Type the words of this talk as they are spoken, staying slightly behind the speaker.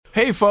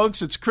Hey,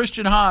 folks, it's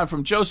Christian Hahn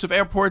from Joseph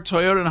Airport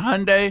Toyota and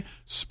Hyundai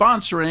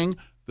sponsoring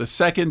the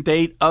Second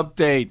Date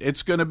Update.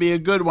 It's going to be a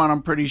good one,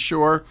 I'm pretty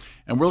sure.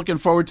 And we're looking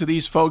forward to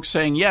these folks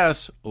saying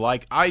yes,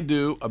 like I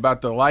do,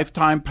 about the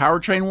lifetime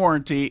powertrain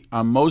warranty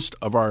on most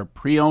of our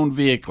pre-owned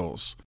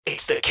vehicles.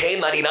 It's the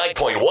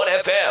K99.1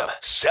 FM,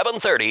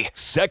 730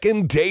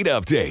 Second Date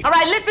Update. All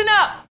right, listen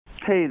up.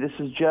 Hey, this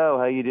is Joe.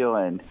 How you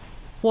doing?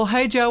 Well,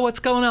 hey, Joe, what's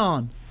going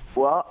on?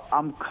 Well,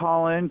 I'm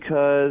calling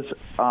because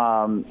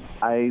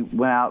I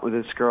went out with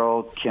this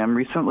girl, Kim,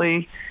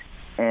 recently,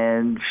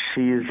 and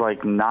she's,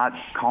 not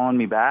calling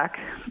me back.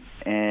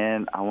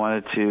 And I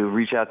wanted to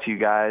reach out to you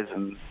guys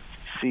and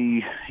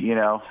see,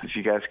 if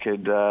you guys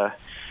could,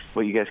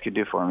 what you guys could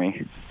do for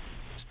me.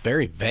 It's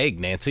very vague,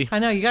 Nancy. I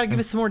know, you got to give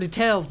us some more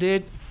details,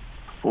 dude.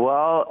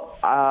 Well,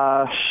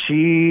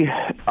 she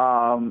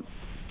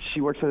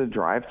works at a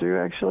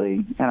drive-thru,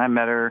 actually, and I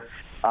met her,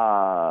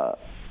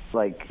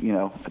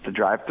 at the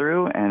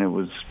drive-thru, and it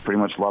was pretty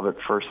much love at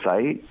first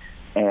sight.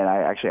 And I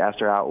actually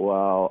asked her out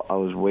while I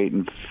was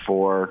waiting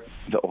for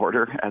the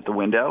order at the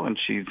window, and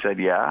she said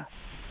yeah.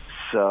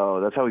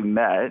 So that's how we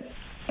met.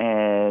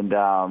 And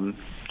and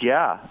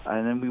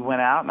then we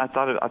went out, and I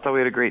thought we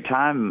had a great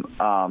time.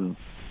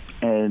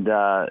 And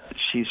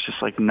she's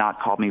just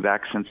not called me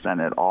back since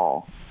then at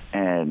all.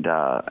 And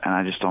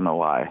I just don't know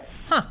why.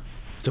 Huh.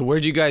 So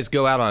where'd you guys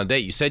go out on a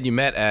date? You said you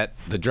met at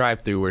the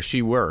drive-thru where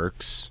she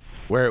works.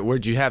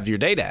 Where'd you have your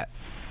date at?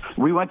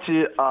 We went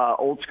to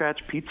Old Scratch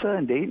Pizza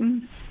in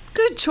Dayton.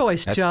 Good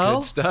choice, That's Joe.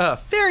 Good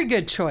stuff. Very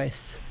good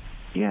choice.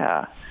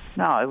 Yeah.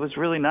 No, it was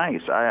really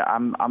nice.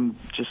 I'm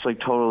just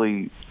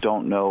totally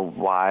don't know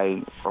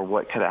why or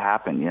what could have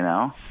happened,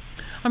 I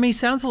mean, he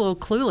sounds a little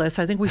clueless.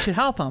 I think we should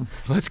help him.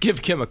 Let's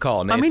give Kim a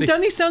call, Nancy. I mean,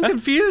 doesn't he sound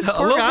confused?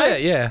 A little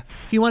bit, yeah.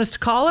 You want us to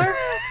call her?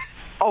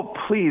 Oh,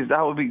 please,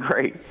 that would be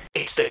great.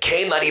 It's the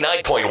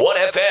K99.1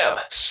 FM,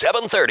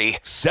 730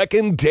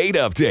 Second Date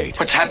Update.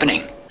 What's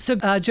happening? So,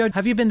 Joe,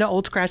 have you been to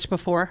Old Scratch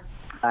before?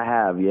 I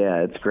have,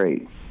 yeah, it's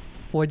great.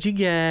 What'd you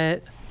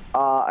get?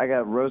 I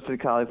got roasted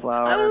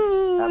cauliflower.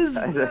 That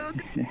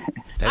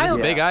is a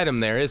big item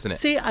there, isn't it?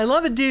 See, I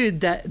love a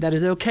dude that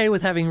is okay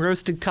with having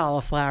roasted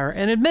cauliflower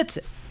and admits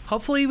it.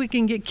 Hopefully we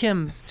can get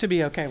Kim to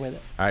be okay with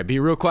it. All right, be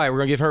real quiet. We're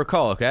going to give her a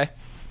call, okay?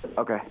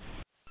 Okay.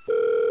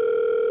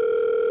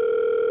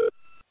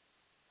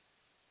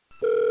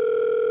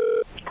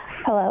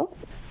 Hello?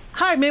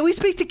 Hi, may we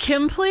speak to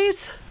Kim,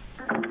 please?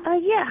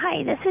 Yeah,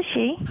 hi, this is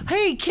she.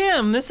 Hey,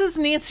 Kim, this is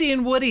Nancy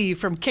and Woody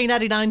from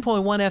K99.1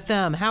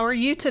 FM. How are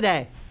you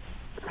today?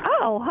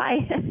 Oh, hi.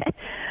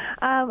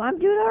 I'm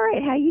doing all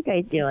right. How you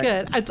guys doing?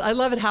 Good. I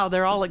love it how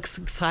they're all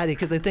excited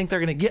because they think they're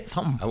going to get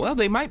something. Well,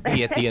 they might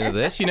be at the end of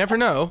this. You never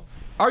know.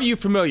 Are you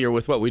familiar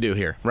with what we do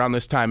here around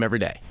this time every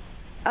day?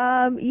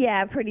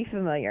 Yeah, pretty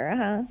familiar,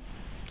 uh-huh.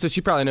 So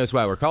she probably knows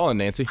why we're calling,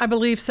 Nancy. I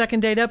believe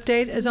Second Date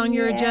Update is on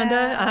your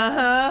agenda.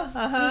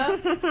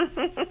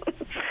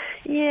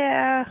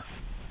 Yeah.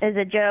 Is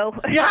it Joe?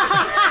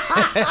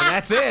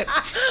 That's it.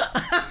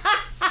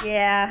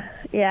 Yeah,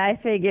 I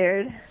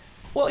figured.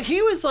 Well,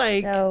 he was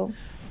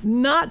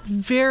not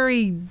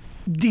very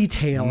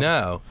detailed.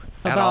 No,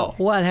 at about all.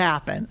 what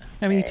happened.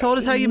 I mean, he told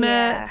us how you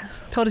met,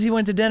 told us he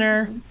went to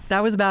dinner.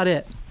 That was about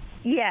it.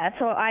 Yeah,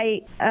 so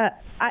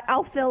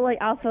I'll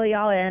fill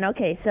y'all in.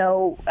 Okay,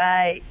 so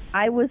I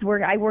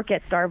work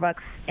at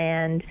Starbucks,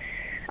 and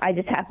I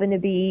just happened to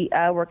be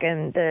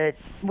working the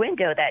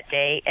window that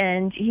day,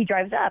 and he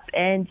drives up,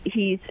 and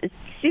he's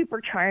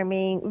super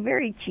charming,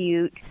 very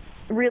cute,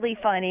 really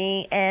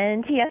funny,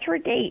 and he asked for a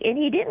date, and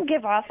he didn't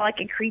give off a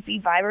creepy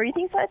vibe or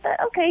anything, so I thought,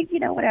 okay,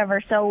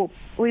 whatever. So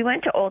we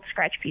went to Old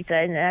Scratch Pizza,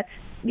 and that's,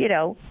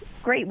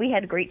 great. We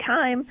had a great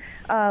time.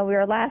 We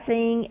were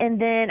laughing, and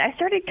then I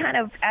started kind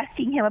of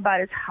asking him about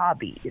his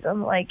hobbies.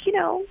 I'm like,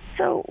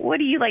 so what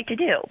do you like to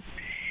do?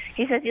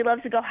 He says he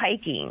loves to go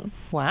hiking.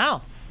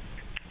 Wow.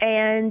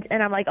 And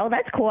I'm like, oh,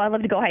 that's cool. I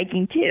love to go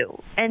hiking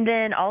too. And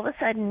then all of a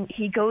sudden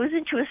he goes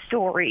into a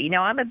story.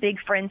 Now, I'm a big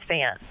Friends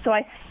fan, so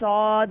I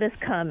saw this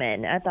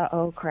coming. I thought,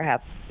 oh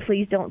crap,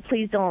 please don't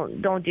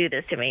do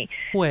this to me.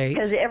 Wait.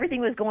 Because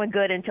everything was going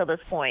good until this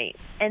point.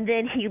 And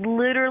then he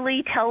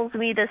literally tells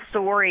me the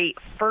story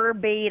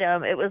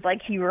verbatim. It was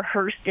like he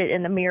rehearsed it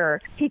in the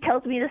mirror. He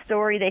tells me the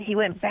story that he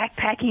went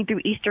backpacking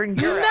through Eastern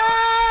Europe.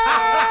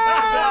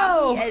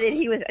 No! And then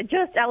he was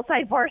just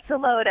outside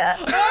Barcelona.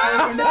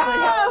 Oh,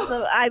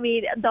 no! I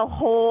mean, the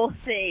whole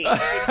thing.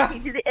 He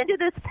came to the end of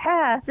this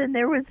path, and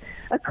there was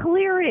a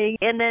clearing,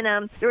 and then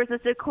there was a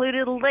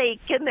secluded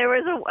lake, and there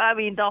was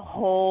the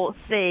whole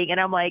thing. And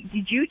I'm like,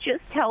 did you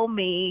just tell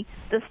me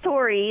the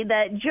story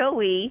that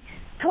Joey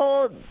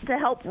told to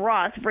help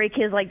Ross break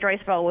his dry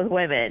spell with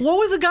women? What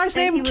was the guy's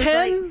name?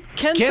 Ken Adams.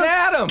 Ken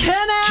Adams.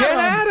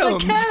 The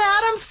Ken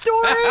Adams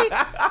story?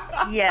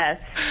 Yes.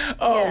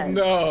 Oh, yes.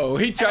 No.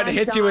 He tried to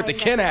hit you with the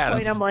Ken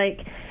Adams. I'm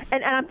like...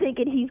 And I'm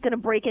thinking he's going to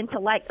break into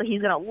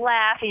he's going to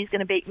laugh, he's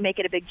going to make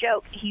it a big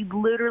joke. He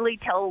literally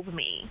tells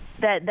me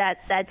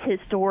that's his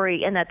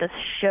story and that the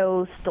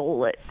show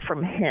stole it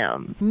from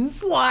him.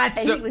 What?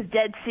 And he was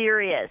dead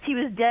serious.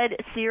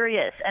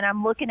 And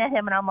I'm looking at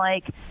him and I'm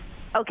like,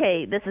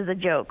 okay, this is a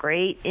joke,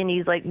 right? And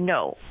he's like,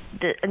 no,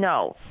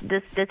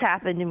 this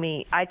happened to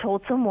me. I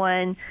told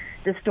someone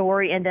the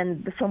story, and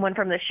then someone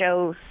from the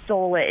show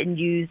stole it and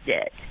used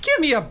it. Give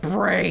me a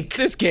break.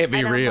 This can't be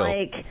And real. I'm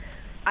like,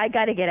 I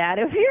got to get out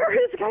of here.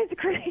 This guy's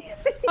crazy.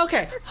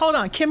 Okay, hold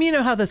on. Kim, you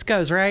know how this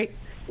goes, right?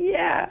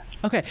 Yeah.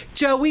 Okay,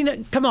 Joe, we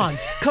know. Come on.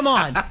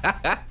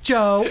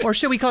 Joe, or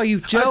should we call you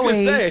Joey? I was going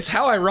to say, it's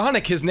how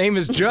ironic his name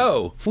is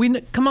Joe.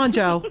 Come on,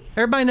 Joe.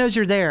 Everybody knows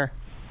you're there.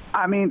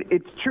 I mean,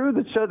 it's true.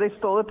 The show, they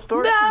stole it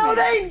story. No, from me.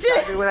 they That's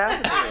exactly what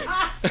happened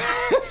to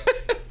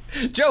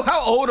me. Joe,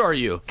 how old are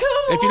you? Come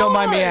If you don't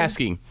mind me on.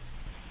 asking.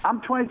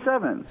 I'm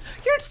 27.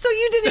 So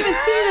you didn't even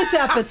see this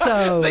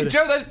episode. It's like,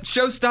 Joe, that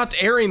show stopped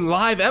airing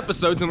live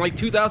episodes in like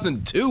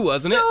 2002,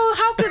 wasn't it? So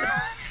how could...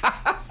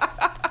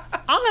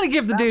 I'm going to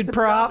give the dude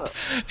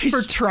props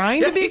for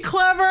trying to be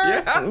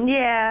clever.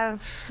 Yeah.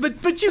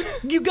 But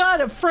you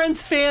got a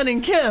Friends fan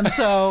in Kim,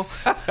 so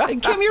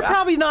Kim, you're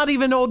probably not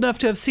even old enough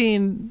to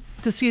see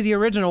the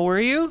original, were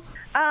you?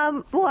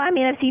 Well, I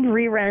mean, I've seen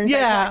reruns.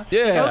 Yeah.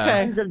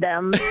 Okay. Tons of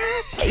them.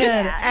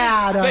 Ken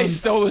Adams. They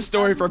stole the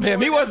story from him.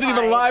 He wasn't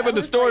even alive when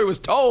the story was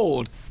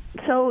told.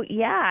 So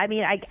yeah, I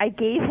mean, I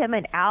gave him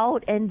an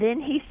out, and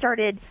then he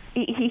started.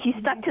 He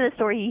stuck to the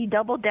story. He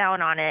doubled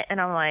down on it, and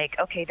I'm like,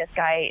 okay, this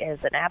guy is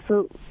an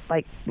absolute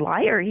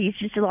liar. He's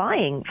just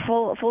lying,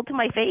 full to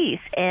my face.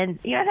 And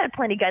I've had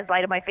plenty of guys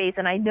lie to my face,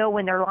 and I know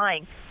when they're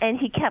lying. And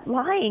he kept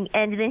lying,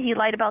 and then he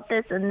lied about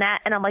this and that,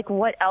 and I'm like,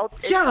 what else?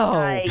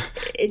 Joe,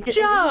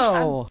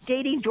 Joe, I'm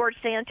dating George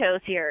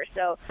Santos here,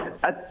 so.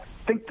 I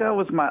think that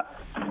was my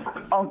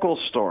uncle's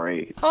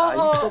story.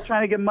 Oh. He's still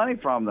trying to get money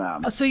from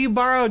them. So you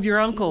borrowed your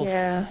uncle's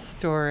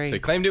story. So he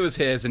claimed it was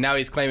his, and now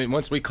he's claiming,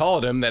 once we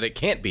called him, that it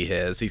can't be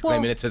his. He's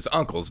claiming it's his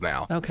uncle's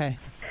now. Okay.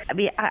 I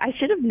mean, I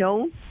should have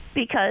known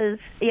because,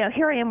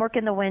 here I am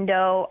working the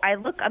window. I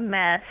look a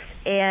mess,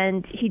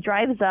 and he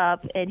drives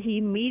up, and he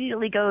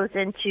immediately goes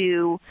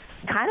into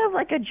kind of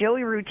like a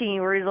Joey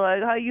routine where he's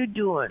like, how you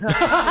doing? And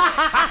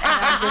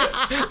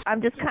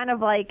I'm just kind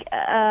of like,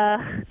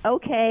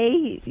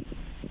 okay.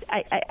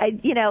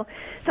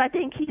 So I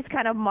think he's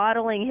kind of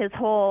modeling his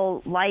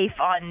whole life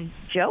on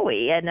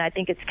Joey, and I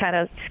think it's kind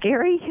of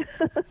scary.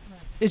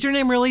 Is your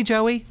name really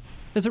Joey?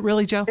 Is it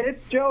really Joe?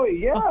 It's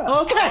Joey, yeah.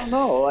 Oh, okay. I don't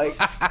know.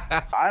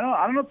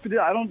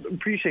 I don't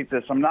appreciate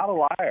this. I'm not a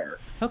liar.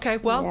 Okay,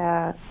 well,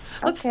 Yeah.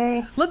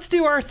 let's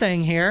do our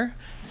thing here.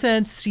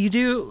 Since you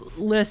do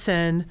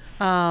listen,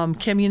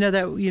 Kim, you know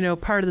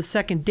that part of the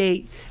second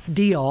date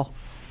deal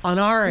on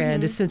our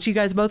end is since you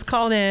guys both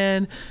called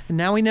in, and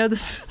now we know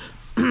this.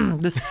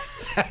 This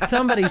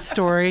somebody's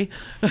story,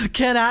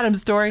 Ken Adams'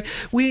 story.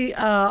 We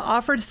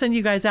offered to send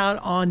you guys out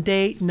on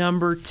date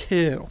number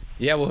 2.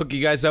 Yeah, we'll hook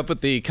you guys up with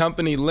the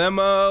company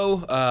limo,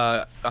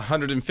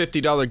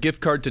 $150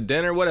 gift card to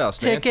dinner. What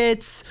else, Nance?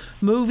 Tickets,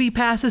 movie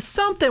passes,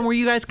 something where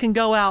you guys can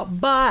go out.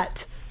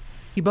 But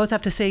you both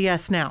have to say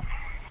yes now.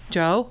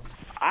 Joe?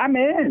 I'm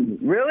in.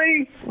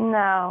 Really?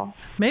 No.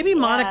 Maybe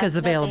Monica's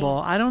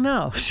available. I don't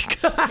know.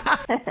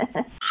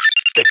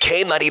 The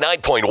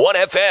K99.1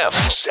 FM,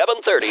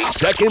 730.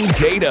 Second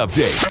date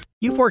update.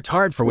 You've worked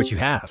hard for what you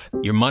have.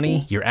 Your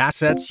money, your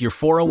assets, your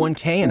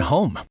 401k, and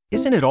home.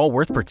 Isn't it all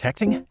worth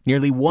protecting?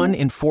 Nearly 1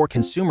 in 4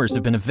 consumers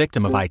have been a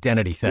victim of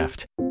identity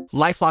theft.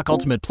 LifeLock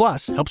Ultimate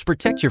Plus helps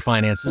protect your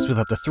finances with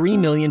up to $3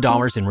 million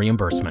in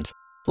reimbursement.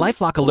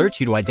 LifeLock alerts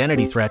you to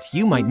identity threats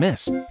you might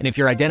miss. And if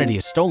your identity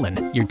is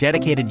stolen, your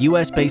dedicated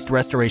U.S.-based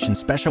restoration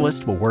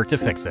specialist will work to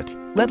fix it.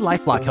 Let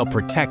LifeLock help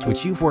protect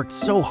what you've worked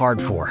so hard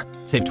for.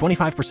 Save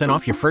 25%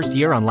 off your first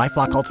year on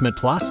LifeLock Ultimate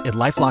Plus at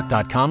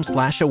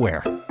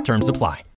LifeLock.com/aware. Terms apply.